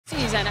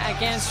season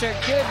against her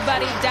good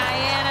buddy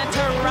Diana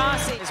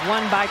Taurasi. Is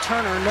won by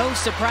Turner, no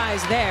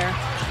surprise there,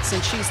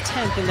 since she's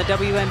 10th in the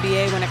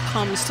WNBA when it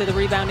comes to the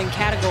rebounding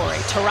category.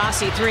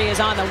 Taurasi 3 is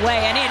on the way,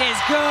 and it is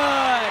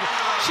good.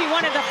 She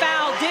wanted the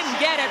foul, didn't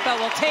get it, but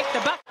will take the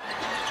bucket.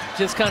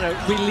 Just kind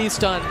of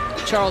released on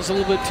Charles a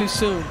little bit too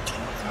soon.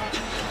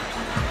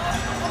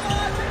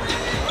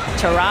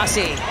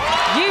 Taurasi,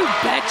 you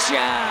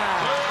betcha!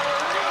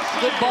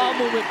 Good ball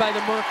movement by the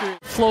Mercury.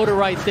 Floater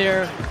right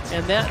there,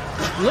 and that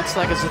looks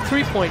like it's a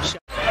three-point shot.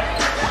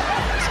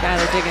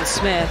 Skylar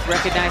Diggins-Smith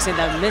recognizing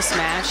the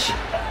mismatch.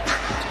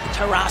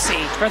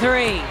 Taurasi for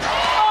 3.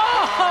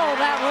 Oh,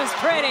 that was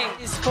pretty.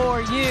 Is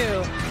for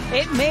you.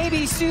 It may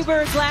be Sue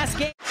Bird's last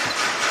game.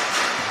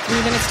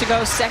 3 minutes to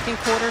go, second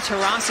quarter.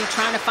 Taurasi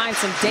trying to find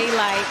some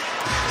daylight.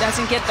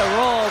 Doesn't get the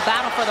roll.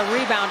 Battle for the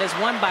rebound is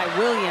won by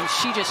Williams.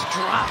 She just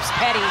drops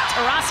Petty.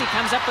 Taurasi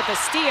comes up with a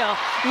steal.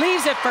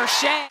 Leaves it for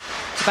Shea.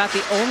 It's about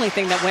the only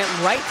thing that went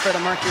right for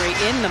the Mercury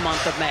in the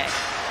month of May.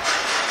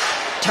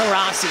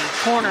 Taurasi,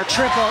 corner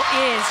triple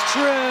is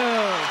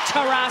true.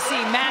 Taurasi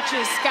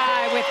matches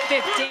Sky with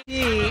 50.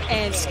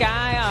 And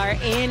Sky are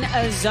in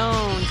a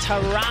zone.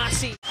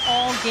 Taurasi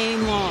all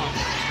game long.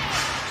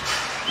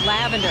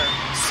 Lavender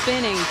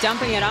spinning,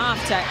 dumping it off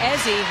to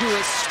Ezzy, who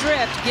is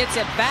stripped, gets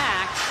it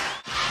back.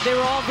 They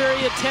were all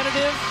very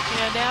attentive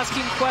and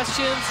asking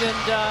questions,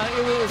 and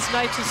it was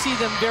nice to see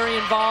them very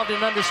involved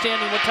in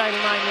understanding what Title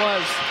IX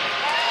was.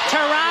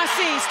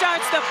 Taurasi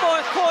starts the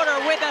fourth quarter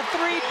with a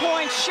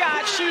 3-point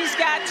shot. She's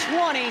got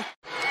 20.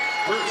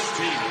 First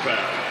team foul.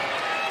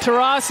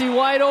 Taurasi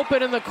wide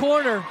open in the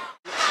corner.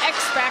 X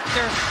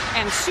Factor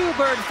and Sue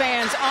Bird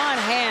fans on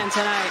hand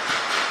tonight.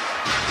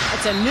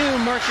 It's a new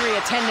Mercury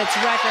attendance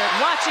record.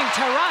 Watching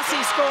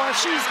Taurasi score,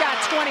 she's got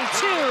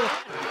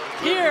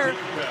 22. Here,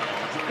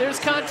 there's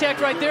contact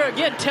right there.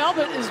 Again,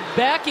 Talbot is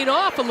backing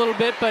off a little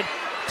bit, but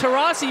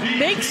Taurasi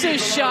makes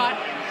his shot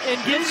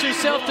and gets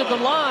herself to the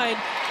line.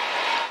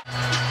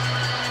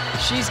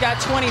 She's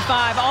got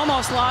 25,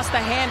 almost lost the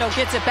handle,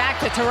 gets it back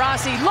to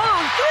Taurasi.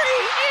 Long 3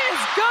 is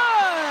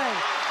good!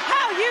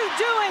 How you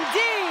doing, D?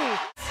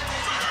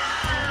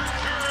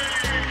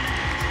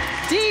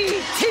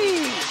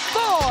 DT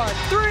for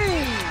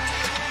 3.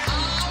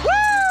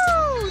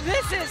 Woo!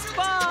 This is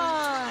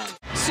fun!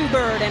 Sue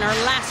Bird in her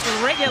last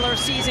regular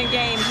season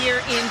game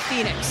here in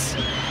Phoenix.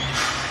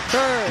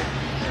 Bird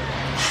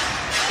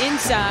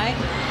inside.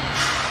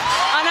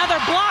 Another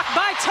block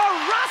by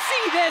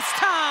Taurasi this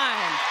time.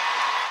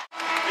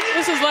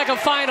 This is like a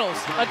finals,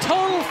 a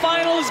total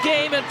finals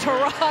game, and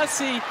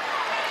Taurasi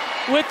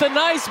with the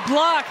nice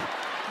block.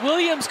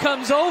 Williams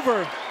comes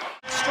over.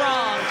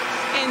 Strong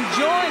and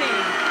joining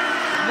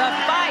the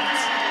fight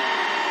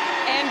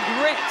and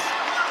grit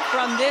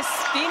from this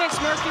Phoenix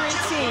Mercury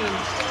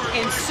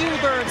team in Sue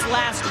Bird's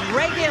last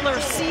regular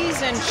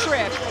season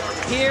trip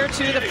here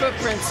to the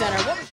Footprint Center.